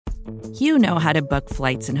You know how to book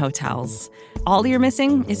flights and hotels. All you're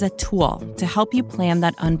missing is a tool to help you plan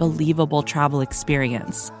that unbelievable travel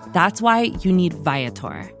experience. That's why you need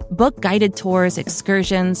Viator. Book guided tours,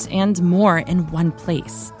 excursions, and more in one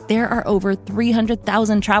place. There are over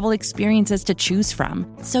 300,000 travel experiences to choose from,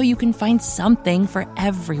 so you can find something for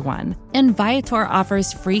everyone. And Viator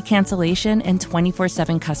offers free cancellation and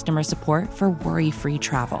 24/7 customer support for worry-free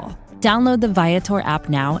travel. Download the Viator app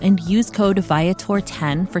now and use code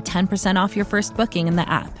Viator10 for 10% off your first booking in the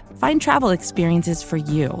app. Find travel experiences for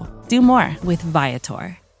you. Do more with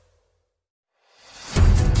Viator.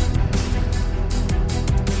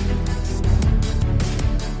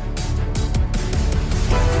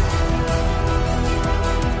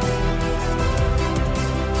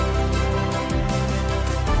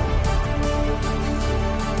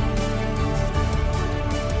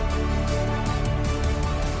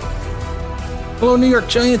 Hello, New York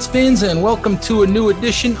Giants fans, and welcome to a new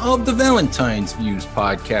edition of the Valentine's Views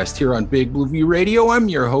podcast here on Big Blue View Radio. I'm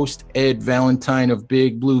your host, Ed Valentine of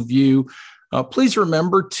Big Blue View. Please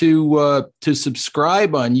remember to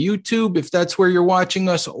subscribe on YouTube if that's where you're watching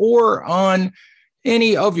us, or on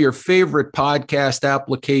any of your favorite podcast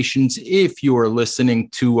applications if you are listening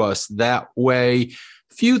to us that way.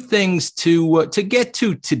 Few things to get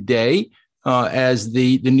to today as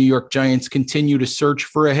the New York Giants continue to search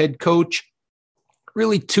for a head coach.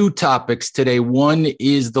 Really two topics today. One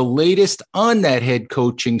is the latest on that head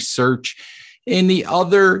coaching search, and the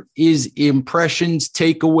other is impressions,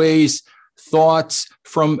 takeaways, thoughts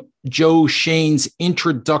from Joe Schoen's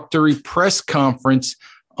introductory press conference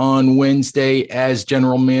on Wednesday as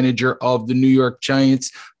general manager of the New York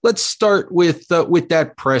Giants. Let's start with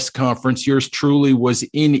that press conference. Yours truly was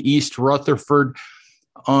in East Rutherford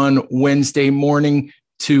on Wednesday morning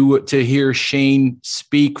to hear Schoen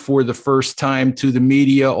speak for the first time to the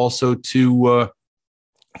media, also to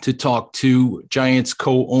talk to Giants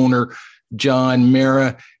co-owner John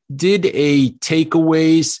Mara. Did a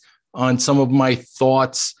takeaways on some of my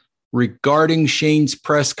thoughts regarding Schoen's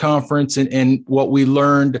press conference and what we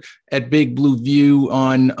learned at Big Blue View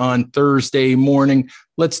on Thursday morning.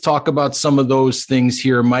 Let's talk about some of those things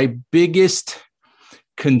here. My biggest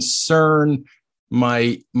concern,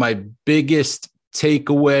 my biggest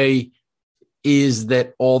takeaway is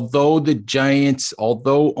that although the Giants,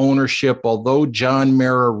 although ownership, although John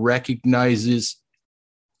Mara recognizes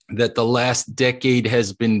that the last decade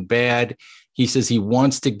has been bad, he says he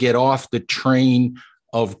wants to get off the train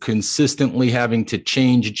of consistently having to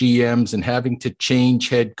change GMs and having to change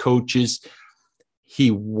head coaches.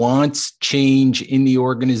 He wants change in the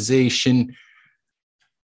organization.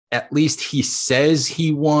 At least he says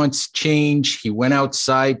he wants change. He went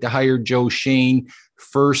outside to hire Joe Schoen,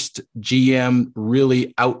 first GM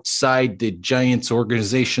really outside the Giants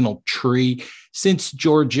organizational tree since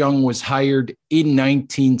George Young was hired in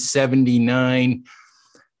 1979.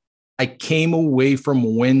 I came away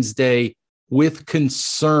from Wednesday with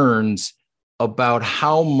concerns about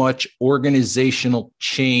how much organizational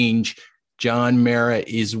change John Mara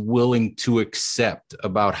is willing to accept,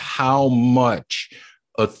 about how much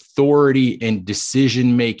authority and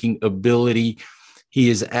decision-making ability he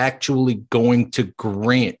is actually going to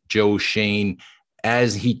grant Joe Schoen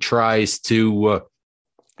as he tries to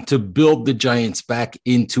build the Giants back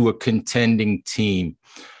into a contending team.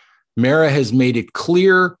 Mara has made it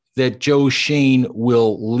clear that Joe Schoen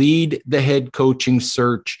will lead the head coaching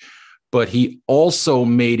search, but he also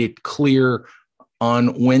made it clear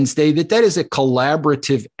on Wednesday that is a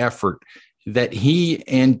collaborative effort, that he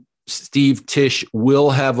and Steve Tisch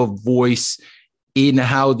will have a voice in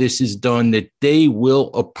how this is done, that they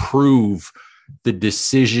will approve the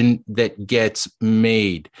decision that gets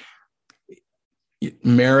made.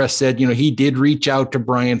 Mara said, he did reach out to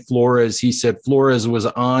Brian Flores. He said Flores was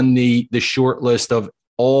on the short list of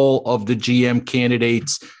all of the GM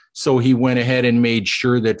candidates. So he went ahead and made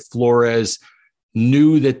sure that Flores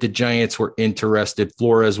knew that the Giants were interested.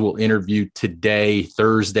 Flores will interview today,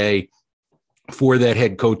 Thursday, for that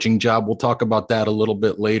head coaching job. We'll talk about that a little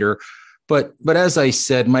bit later. But as I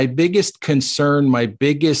said, my biggest concern, my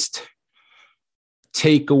biggest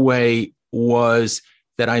takeaway was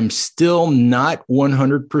that I'm still not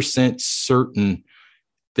 100% certain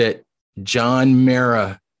that John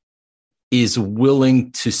Mara is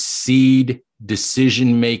willing to cede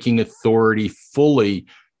decision-making authority fully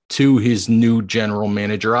to his new general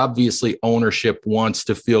manager. Obviously, ownership wants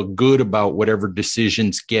to feel good about whatever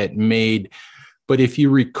decisions get made. But if you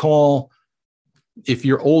recall, if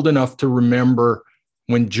you're old enough to remember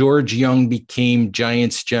when George Young became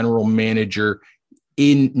Giants general manager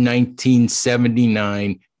in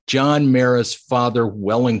 1979, John Mara's father,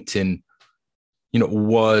 Wellington,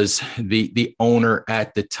 was the owner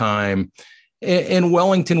at the time. And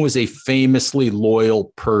Wellington was a famously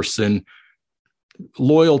loyal person,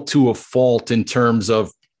 loyal to a fault in terms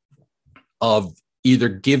of either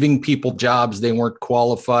giving people jobs they weren't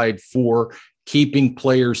qualified for, keeping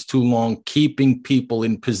players too long, keeping people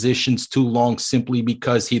in positions too long simply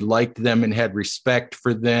because he liked them and had respect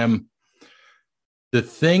for them. The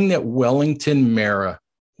thing that Wellington Mara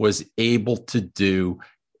was able to do,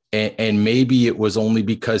 and maybe it was only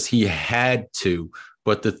because he had to,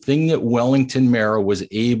 but the thing that Wellington Mara was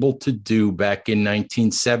able to do back in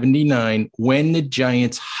 1979 when the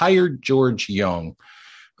Giants hired George Young,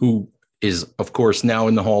 who is, of course, now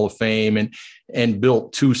in the Hall of Fame and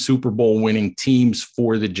built 2 Super Bowl winning teams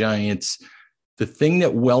for the Giants. The thing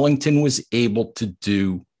that Wellington was able to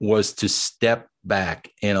do was to step back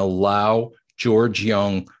and allow George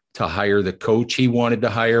Young to hire the coach he wanted to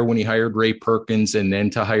hire when he hired Ray Perkins, and then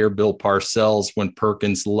to hire Bill Parcells when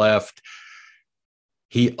Perkins left.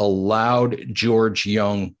 He allowed George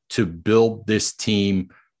Young to build this team,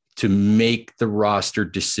 to make the roster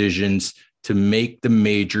decisions, to make the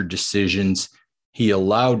major decisions. He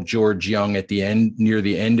allowed George Young near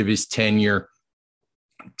the end of his tenure,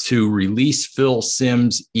 to release Phil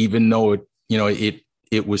Simms, even though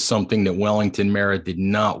it was something that Wellington Mara did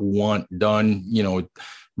not want done.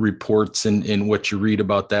 Reports and what you read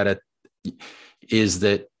about that is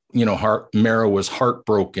that Mara was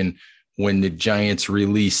heartbroken when the Giants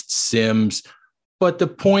released Simms. But the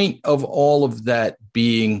point of all of that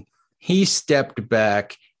being, he stepped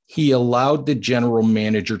back. He allowed the general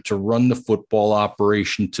manager to run the football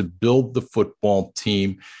operation, to build the football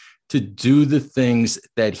team, to do the things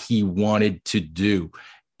that he wanted to do.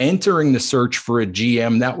 Entering the search for a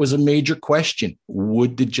GM, that was a major question.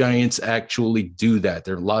 Would the Giants actually do that?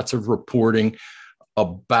 There are lots of reporting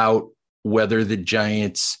about whether the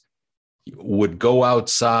Giants would go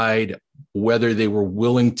outside, whether they were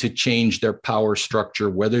willing to change their power structure,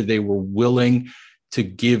 whether they were willing to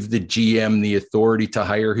give the GM the authority to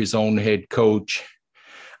hire his own head coach.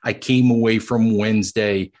 I came away from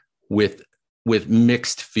Wednesday with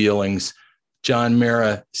mixed feelings. John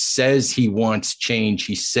Mara says he wants change.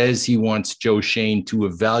 He says he wants Joe Schoen to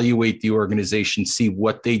evaluate the organization, see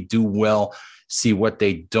what they do well, see what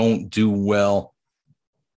they don't do well.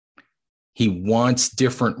 He wants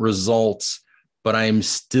different results, but I am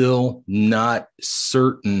still not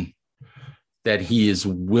certain that he is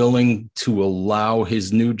willing to allow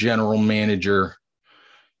his new general manager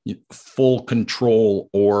full control,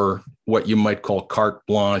 or what you might call carte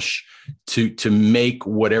blanche, to make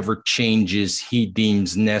whatever changes he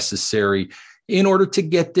deems necessary in order to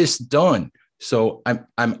get this done. So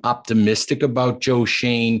I'm optimistic about Joe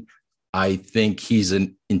Schoen. I think he's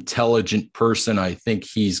an intelligent person. I think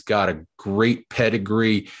he's got a great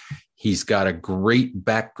pedigree. He's got a great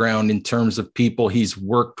background in terms of people he's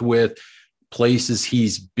worked with, places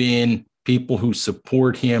he's been, people who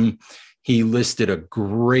support him. He listed a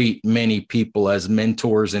great many people as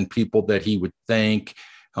mentors and people that he would thank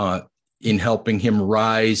in helping him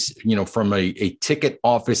rise, from a ticket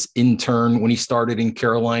office intern when he started in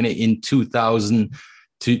Carolina in 2000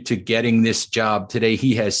 to getting this job today.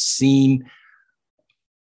 He has seen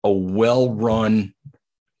a well-run,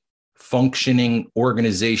 functioning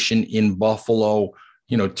organization in Buffalo,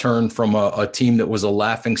 turn from a team that was a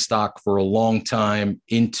laughingstock for a long time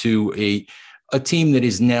into a team that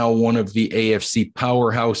is now one of the AFC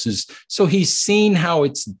powerhouses. So he's seen how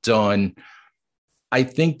it's done. I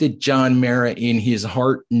think that John Mara in his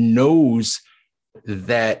heart knows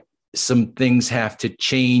that some things have to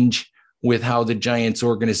change with how the Giants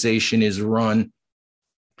organization is run.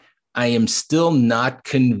 I am still not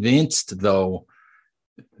convinced, though,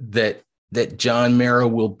 that John Mara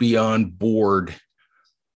will be on board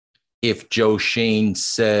if Joe Schoen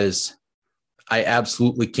says, I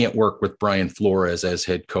absolutely can't work with Brian Flores as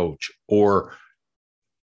head coach, or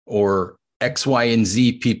X, Y, and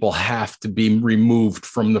Z people have to be removed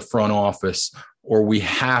from the front office, or we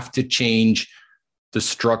have to change the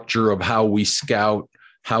structure of how we scout,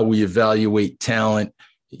 how we evaluate talent.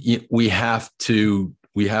 We have to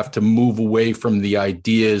move away from the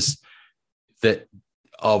ideas that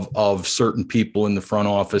of certain people in the front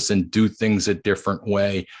office and do things a different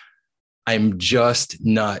way. I'm just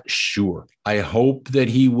not sure. I hope that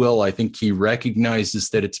he will. I think he recognizes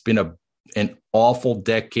that it's been an awful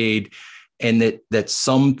decade and that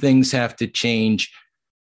some things have to change.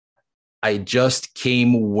 I just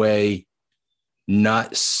came away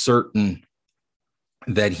not certain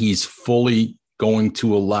that he's fully going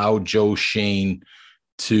to allow Joe Schoen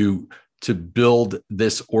to build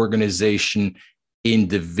this organization in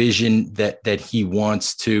the vision that he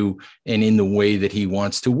wants to, and in the way that he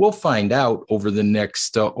wants to. We'll find out over the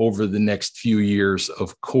next few years,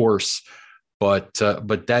 of course, but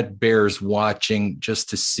that bears watching, just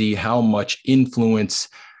to see how much influence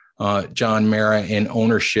John Mara and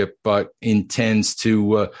ownership intends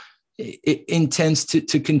to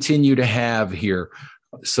continue to have here.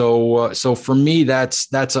 So for me, that's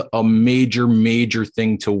a major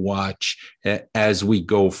thing to watch as we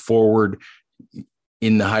go forward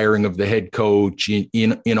in the hiring of the head coach,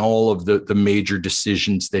 in all of the major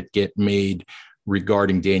decisions that get made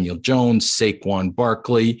regarding Daniel Jones, Saquon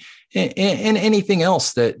Barkley, and anything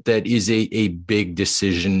else that is a big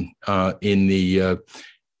decision in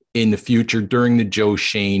the future during the Joe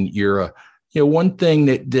Schoen era. One thing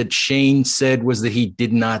that Schoen said was that he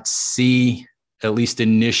did not see, at least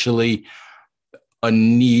initially, a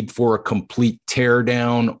need for a complete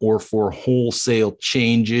teardown or for wholesale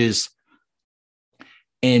changes.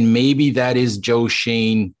 And maybe that is Joe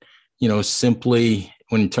Schoen, simply,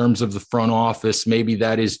 when in terms of the front office, maybe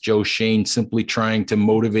that is Joe Schoen simply trying to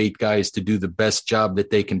motivate guys to do the best job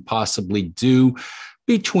that they can possibly do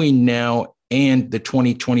between now and the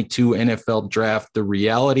 2022 NFL draft. The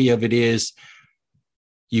reality of it is,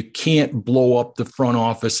 you can't blow up the front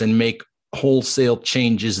office and make wholesale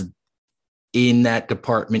changes in that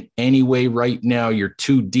department anyway. Right now, you're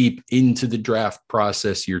too deep into the draft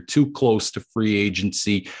process. You're too close to free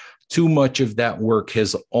agency. Too much of that work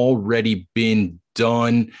has already been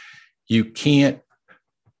done. You can't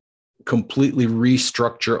completely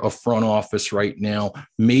restructure a front office right now.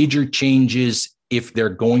 Major changes, if they're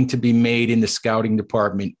going to be made in the scouting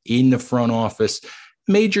department, in the front office,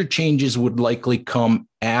 major changes would likely come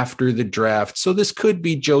after the draft. So this could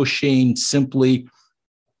be Joe Schoen simply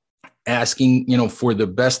asking, for the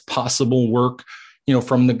best possible work,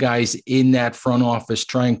 from the guys in that front office,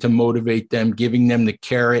 trying to motivate them, giving them the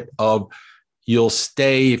carrot of, you'll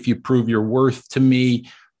stay if you prove your worth to me.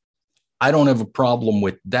 I don't have a problem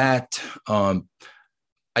with that.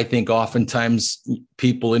 I think oftentimes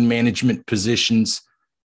people in management positions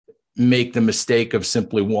make the mistake of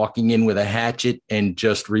simply walking in with a hatchet and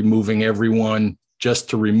just removing everyone, just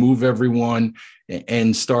to remove everyone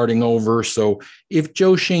and starting over. So if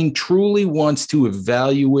Joe Schoen truly wants to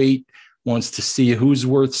evaluate, wants to see who's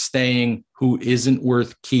worth staying, who isn't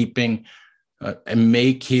worth keeping, and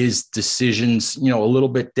make his decisions, a little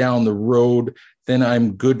bit down the road, then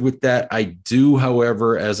I'm good with that. I do,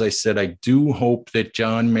 however, as I said, I do hope that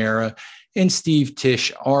John Mara and Steve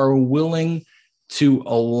Tisch are willing to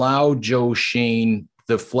allow Joe Schoen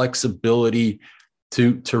the flexibility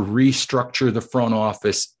to restructure the front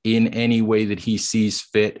office in any way that he sees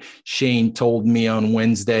fit. Schoen told me on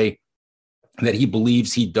Wednesday that he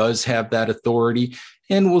believes he does have that authority,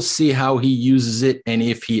 and we'll see how he uses it and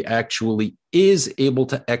if he actually is able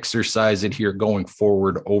to exercise it here going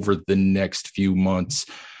forward over the next few months.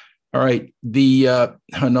 All right. The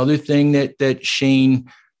another thing that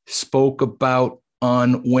Schoen spoke about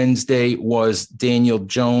on Wednesday was Daniel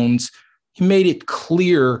Jones. He made it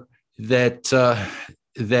clear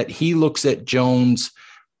that he looks at Jones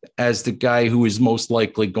as the guy who is most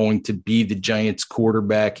likely going to be the Giants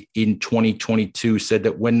quarterback in 2022, said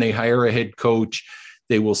that when they hire a head coach,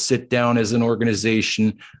 they will sit down as an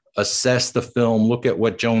organization, assess the film, look at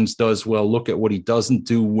what Jones does well, look at what he doesn't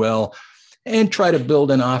do well, and try to build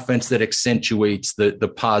an offense that accentuates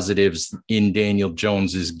the positives in Daniel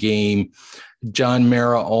Jones's game. John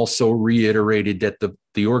Mara also reiterated that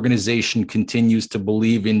the organization continues to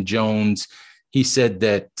believe in Jones. He said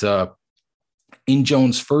that in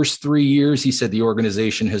Jones' first 3 years, he said the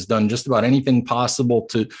organization has done just about anything possible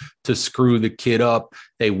to screw the kid up.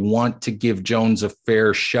 They want to give Jones a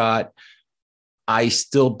fair shot. I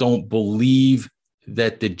still don't believe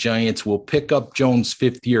that the Giants will pick up Jones'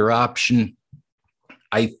 fifth-year option.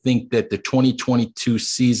 I think that the 2022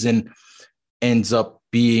 season ends up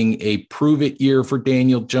being a prove-it year for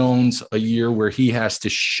Daniel Jones, a year where he has to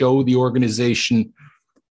show the organization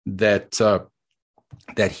that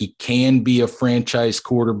he can be a franchise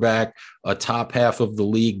quarterback, a top half of the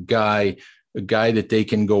league guy, a guy that they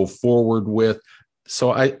can go forward with.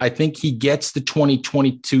 So I think he gets the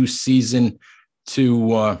 2022 season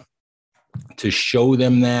to show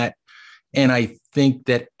them that. And I think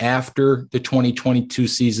that after the 2022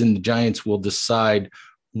 season, the Giants will decide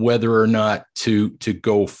whether or not to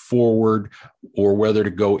go forward or whether to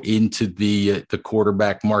go into the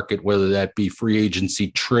quarterback market, whether that be free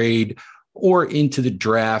agency trade or into the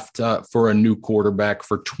draft for a new quarterback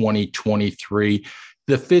for 2023.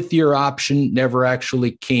 The fifth-year option never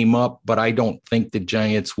actually came up, but I don't think the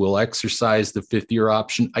Giants will exercise the fifth-year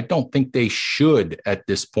option. I don't think they should at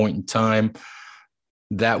this point in time.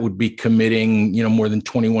 that would be committing, more than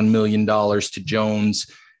 $21 million to Jones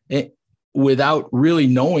without really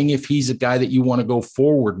knowing if he's a guy that you want to go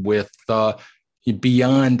forward with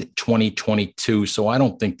beyond 2022. So I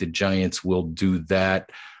don't think the Giants will do that.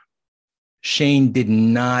 Shane did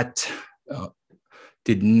not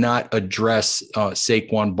address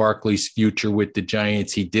Saquon Barkley's future with the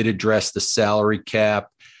Giants. He did address the salary cap.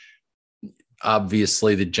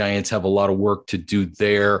 Obviously, the Giants have a lot of work to do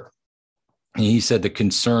there. And he said the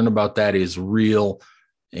concern about that is real.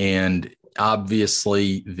 And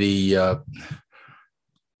obviously,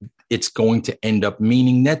 it's going to end up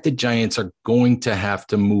meaning that the Giants are going to have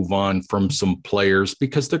to move on from some players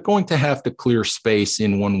because they're going to have to clear space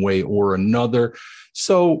in one way or another.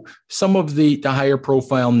 So some of the higher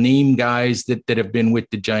profile name guys that have been with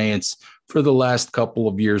the Giants for the last couple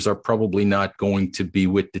of years are probably not going to be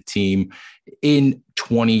with the team in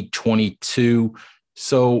 2022.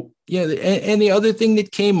 So, yeah, and the other thing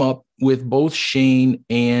that came up with both Shane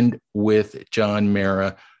and with John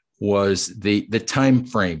Mara was the time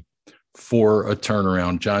frame for a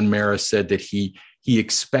turnaround. John Mara said that he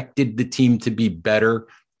expected the team to be better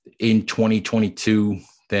in 2022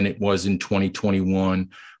 than it was in 2021,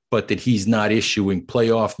 but that he's not issuing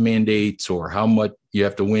playoff mandates or how much you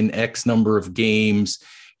have to win X number of games.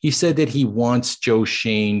 He said that he wants Joe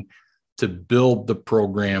Schoen to build the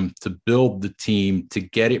program, to build the team, to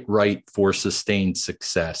get it right for sustained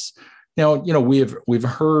success. Now, we've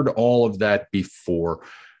heard all of that before.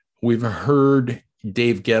 We've heard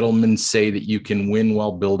Dave Gettleman say that you can win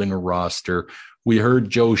while building a roster. We heard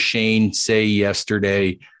Joe Schoen say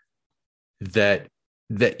yesterday that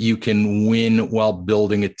you can win while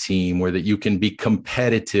building a team, or that you can be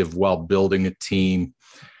competitive while building a team,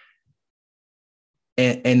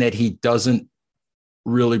 and that he doesn't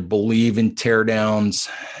really believe in teardowns.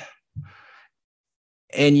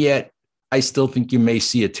 And yet I still think you may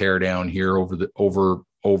see a teardown here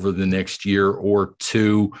over the next year or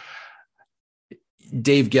two.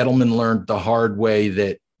 Dave Gettleman learned the hard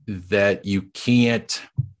way that you can't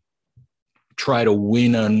try to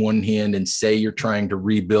win on one hand and say you're trying to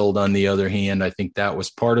rebuild on the other hand. I think that was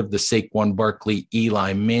part of the Saquon Barkley,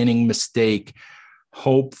 Eli Manning mistake.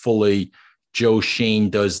 Hopefully Joe Schoen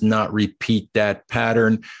does not repeat that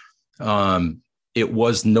pattern. It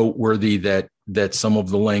was noteworthy that some of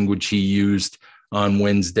the language he used on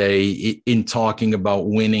Wednesday in talking about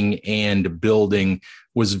winning and building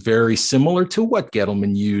was very similar to what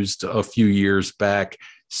Gettleman used a few years back.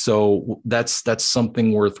 So that's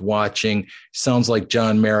something worth watching. Sounds like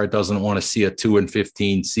John Mara doesn't want to see a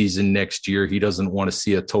 2-15 season next year. He doesn't want to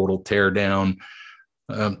see a total teardown.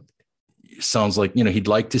 Sounds like, he'd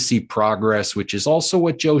like to see progress, which is also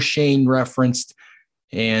what Joe Schoen referenced.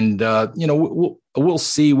 And, we'll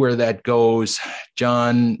see where that goes.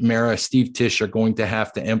 John Mara, Steve Tisch are going to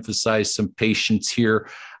have to emphasize some patience here.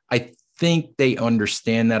 I think they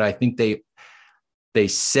understand that. I think they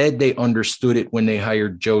said they understood it when they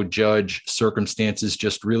hired Joe Judge. Circumstances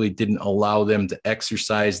just really didn't allow them to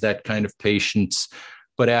exercise that kind of patience.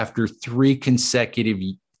 But after 3 consecutive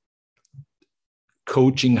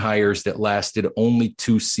coaching hires that lasted only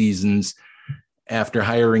 2 seasons, after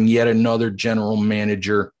hiring yet another general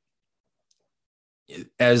manager,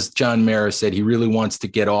 as John Mara said, he really wants to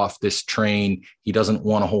get off this train. He doesn't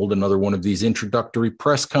want to hold another one of these introductory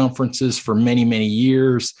press conferences for many, many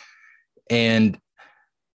years. And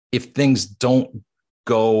if things don't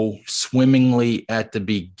go swimmingly at the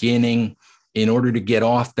beginning, in order to get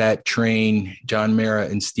off that train, John Mara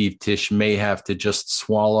and Steve Tisch may have to just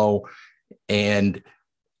swallow and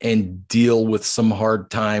deal with some hard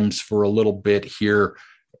times for a little bit here,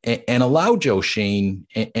 and allow Joe Schoen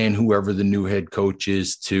and whoever the new head coach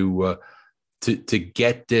is to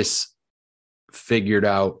get this figured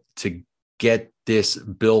out, to get this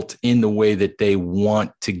built in the way that they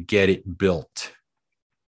want to get it built.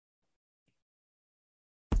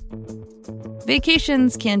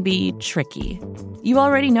 Vacations can be tricky. You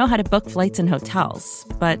already know how to book flights and hotels,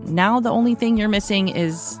 but now the only thing you're missing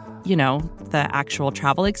is, the actual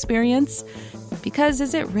travel experience. Because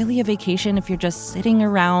is it really a vacation if you're just sitting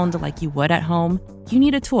around like you would at home? You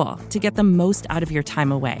need a tool to get the most out of your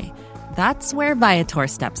time away. That's where Viator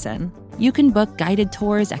steps in. You can book guided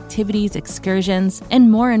tours, activities, excursions,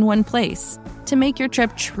 and more in one place to make your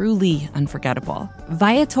trip truly unforgettable.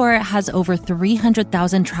 Viator has over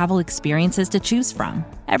 300,000 travel experiences to choose from.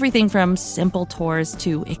 Everything from simple tours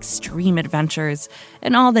to extreme adventures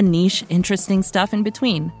and all the niche, interesting stuff in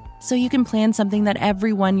between. So you can plan something that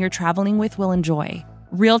everyone you're traveling with will enjoy.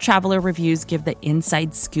 Real Traveler reviews give the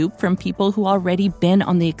inside scoop from people who already been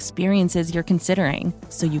on the experiences you're considering,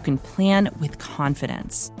 so you can plan with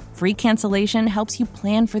confidence. Free cancellation helps you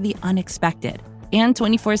plan for the unexpected. And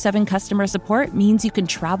 24/7 customer support means you can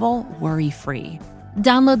travel worry-free.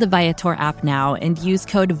 Download the Viator app now and use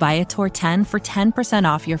code Viator10 for 10%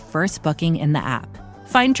 off your first booking in the app.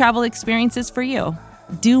 Find travel experiences for you.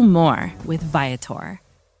 Do more with Viator.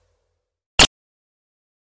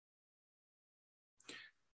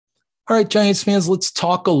 All right, Giants fans, let's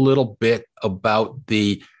talk a little bit about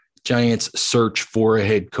the Giants' search for a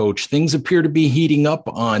head coach. Things appear to be heating up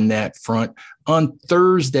on that front. On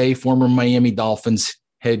Thursday, former Miami Dolphins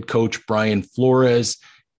head coach Brian Flores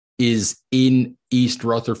is in East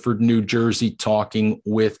Rutherford, New Jersey, talking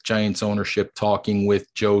with Giants ownership, talking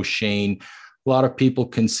with Joe Schoen. A lot of people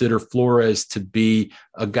consider Flores to be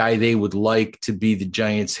a guy they would like to be the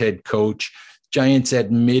Giants head coach. Giants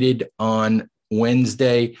admitted on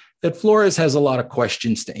Wednesday that Flores has a lot of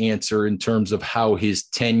questions to answer in terms of how his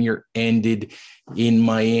tenure ended in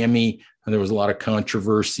Miami. And there was a lot of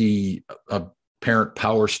controversy, apparent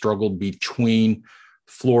power struggle between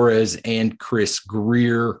Flores and Chris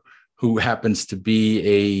Grier, who happens to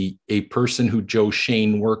be a person who Joe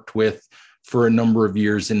Schoen worked with for a number of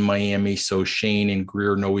years in Miami. So Schoen and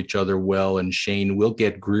Grier know each other well, and Schoen will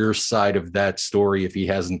get Grier's side of that story if he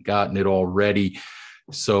hasn't gotten it already.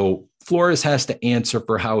 So Flores has to answer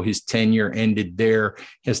for how his tenure ended there.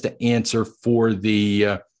 He has to answer for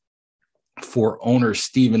for owner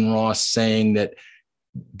Stephen Ross saying that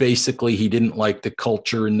basically he didn't like the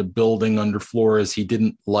culture in the building under Flores. He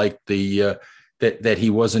didn't like that he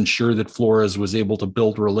wasn't sure that Flores was able to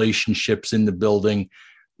build relationships in the building,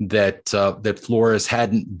 that Flores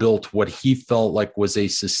hadn't built what he felt like was a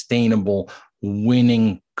sustainable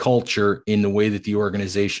winning culture in the way that the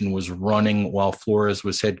organization was running while Flores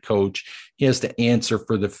was head coach. He has to answer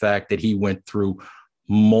for the fact that he went through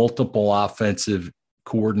multiple offensive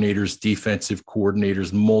coordinators, defensive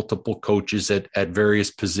coordinators, multiple coaches at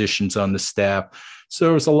various positions on the staff. So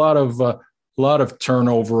there was a lot of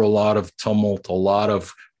turnover, a lot of tumult, a lot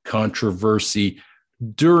of controversy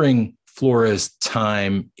during Flores'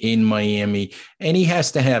 time in Miami, and he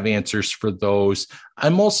has to have answers for those.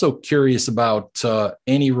 I'm also curious about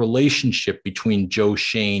any relationship between Joe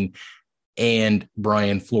Schoen and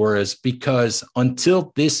Brian Flores, because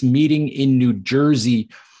until this meeting in New Jersey,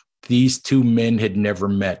 these two men had never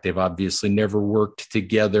met. They've obviously never worked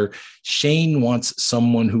together. Schoen wants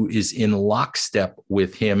someone who is in lockstep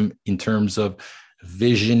with him in terms of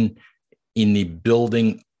vision in the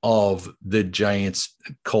building of the Giants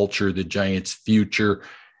culture, the Giants future.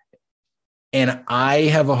 And I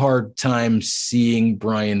have a hard time seeing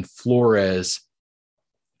Brian Flores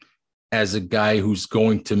as a guy who's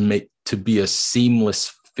going to be a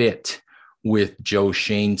seamless fit with Joe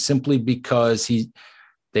Schoen, simply because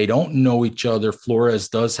they don't know each other. Flores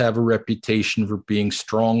does have a reputation for being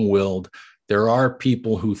strong-willed. There are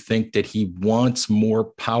people who think that he wants more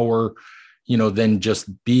power, than just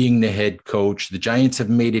being the head coach. The Giants have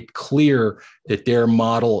made it clear that their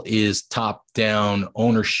model is top-down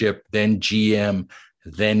ownership, then GM,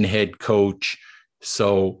 then head coach.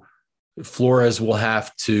 So Flores will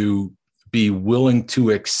have to be willing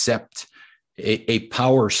to accept a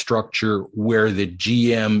power structure where the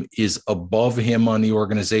GM is above him on the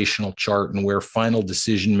organizational chart, and where final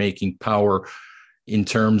decision-making power in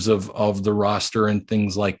terms of the roster and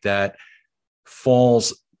things like that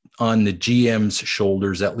falls on the GM's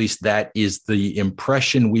shoulders. At least that is the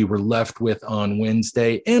impression we were left with on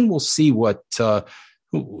Wednesday. And we'll see what, so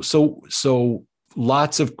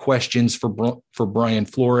lots of questions for Brian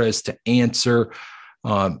Flores to answer.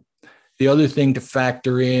 The other thing to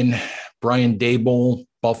factor in, Brian Daboll,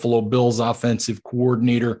 Buffalo Bills offensive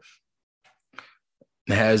coordinator,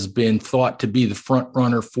 has been thought to be the front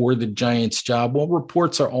runner for the Giants job. Well,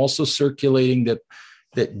 reports are also circulating that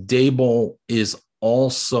Daboll is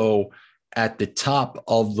also at the top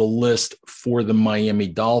of the list for the Miami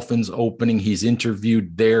Dolphins opening. He's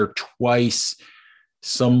interviewed there twice.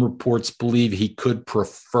 Some reports believe he could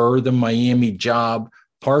prefer the Miami job,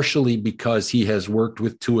 partially because he has worked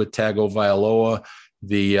with Tua Tagovailoa,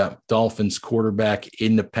 the Dolphins quarterback,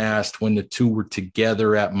 in the past when the two were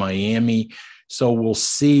together at Miami. So we'll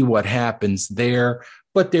see what happens there.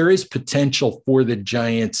 But there is potential for the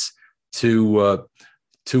Giants to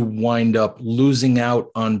wind up losing out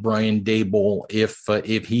on Brian Daboll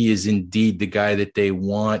if he is indeed the guy that they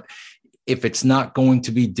want. If it's not going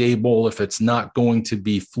to be Daboll, if it's not going to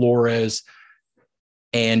be Flores,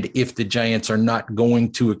 and if the Giants are not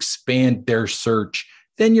going to expand their search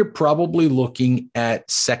then you're probably looking at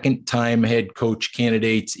second-time head coach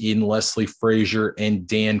candidates in Leslie Frazier and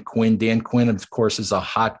Dan Quinn. Dan Quinn, of course, is a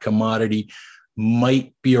hot commodity,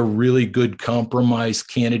 might be a really good compromise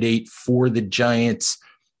candidate for the Giants.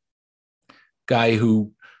 Guy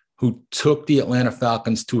who took the Atlanta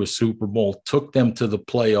Falcons to a Super Bowl, took them to the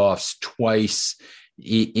playoffs twice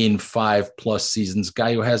in 5+ seasons.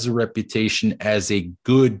 Guy who has a reputation as a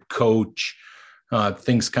good coach.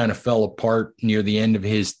 Things kind of fell apart near the end of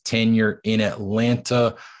his tenure in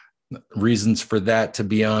Atlanta. Reasons for that, to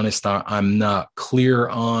be honest, I'm not clear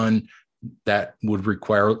on. That'll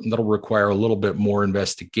require a little bit more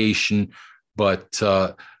investigation, but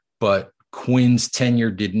Quinn's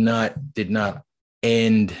tenure did not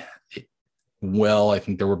end well. I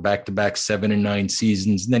think there were back-to-back 7-9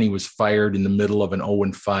 seasons. And then he was fired in the middle of an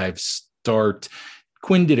 0-5 start.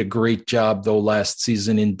 Quinn did a great job, though, last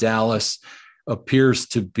season in Dallas. Appears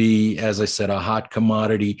to be, as I said, a hot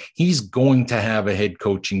commodity. He's going to have a head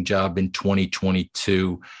coaching job in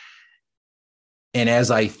 2022. And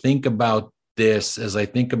as I think about this, as I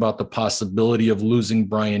think about the possibility of losing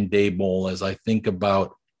Brian Daboll, as I think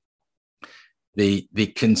about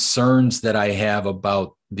the concerns that I have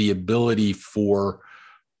about the ability for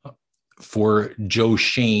Joe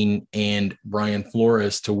Schoen and Brian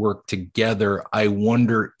Flores to work together, I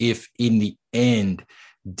wonder if in the end,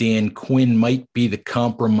 Dan Quinn might be the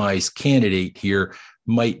compromise candidate here,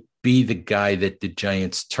 might be the guy that the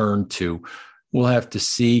Giants turn to. We'll have to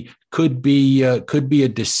see. Could be a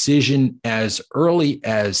decision as early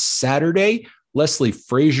as Saturday. Leslie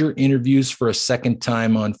Frazier interviews for a second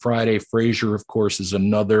time on Friday. Frazier, of course, is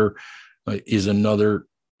another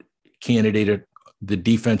candidate, the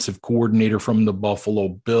defensive coordinator from the Buffalo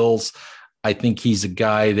Bills. I think he's a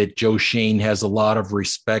guy that Joe Schoen has a lot of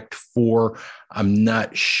respect for. I'm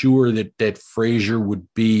not sure that Frazier would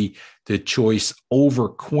be the choice over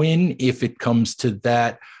Quinn if it comes to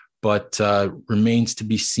that, but remains to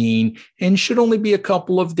be seen, and should only be a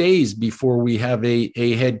couple of days before we have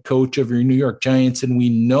a head coach of your New York Giants, and we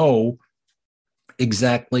know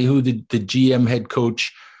exactly who the GM head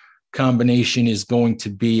coach combination is going to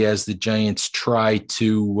be as the Giants try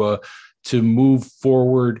to move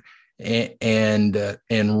forward and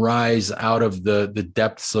rise out of the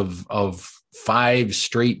depths of 5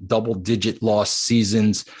 straight double-digit loss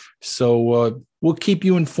seasons. So we'll keep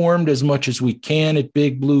you informed as much as we can at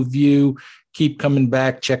Big Blue View. Keep coming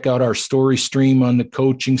back. Check out our story stream on the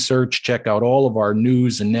coaching search. Check out all of our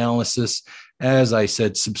news analysis. As I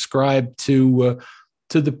said, subscribe to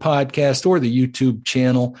the podcast or the YouTube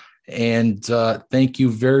channel. And thank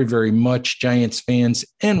you very, very much, Giants fans,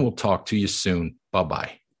 and we'll talk to you soon.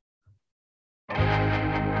 Bye-bye.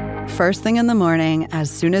 First thing in the morning,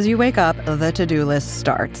 as soon as you wake up, the to-do list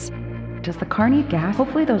starts. Does the car need gas?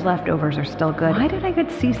 Hopefully those leftovers are still good. Why did I get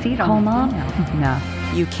CC'd on Call Mom? No.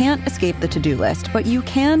 You can't escape the to-do list, but you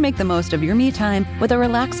can make the most of your me time with a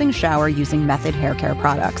relaxing shower using Method Hair Care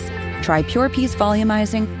products. Try Pure Peace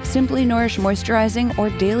Volumizing, Simply Nourish Moisturizing, or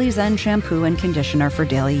Daily Zen Shampoo and Conditioner for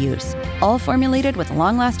daily use. All formulated with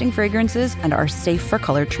long-lasting fragrances and are safe for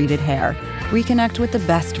color-treated hair. Reconnect with the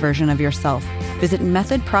best version of yourself. Visit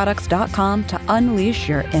methodproducts.com to unleash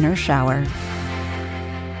your inner shower.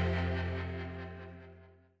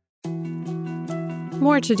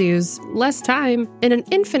 More to-dos, less time, and an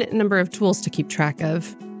infinite number of tools to keep track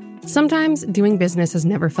of. Sometimes doing business has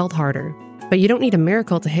never felt harder, but you don't need a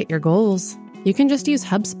miracle to hit your goals. You can just use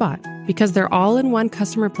HubSpot, because their all-in-one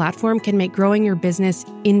customer platform can make growing your business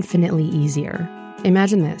infinitely easier.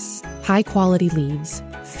 Imagine this: high-quality leads,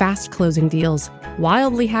 fast closing deals,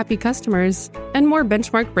 wildly happy customers, and more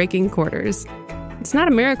benchmark-breaking quarters. It's not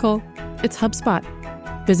a miracle, it's HubSpot.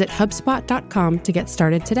 Visit HubSpot.com to get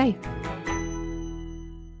started today.